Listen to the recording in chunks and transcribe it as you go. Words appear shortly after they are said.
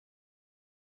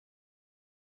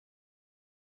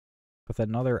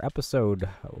another episode.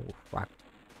 Oh, fuck.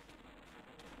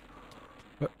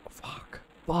 Fuck.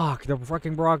 Fuck, the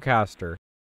fucking broadcaster.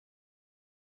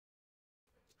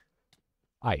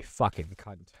 I fucking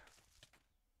cunt.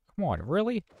 Come on,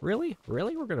 really? Really?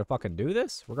 Really? We're gonna fucking do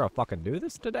this? We're gonna fucking do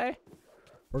this today?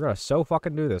 We're gonna so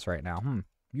fucking do this right now.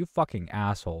 You fucking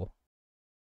asshole.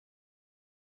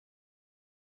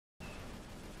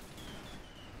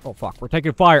 Oh, fuck. We're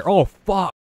taking fire. Oh,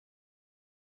 fuck.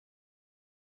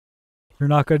 You're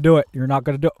not gonna do it. You're not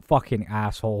gonna do it. Fucking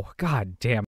asshole. God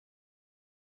damn.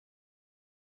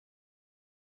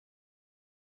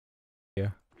 Yeah.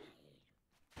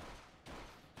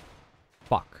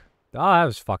 Fuck. Oh, that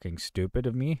was fucking stupid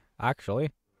of me, actually.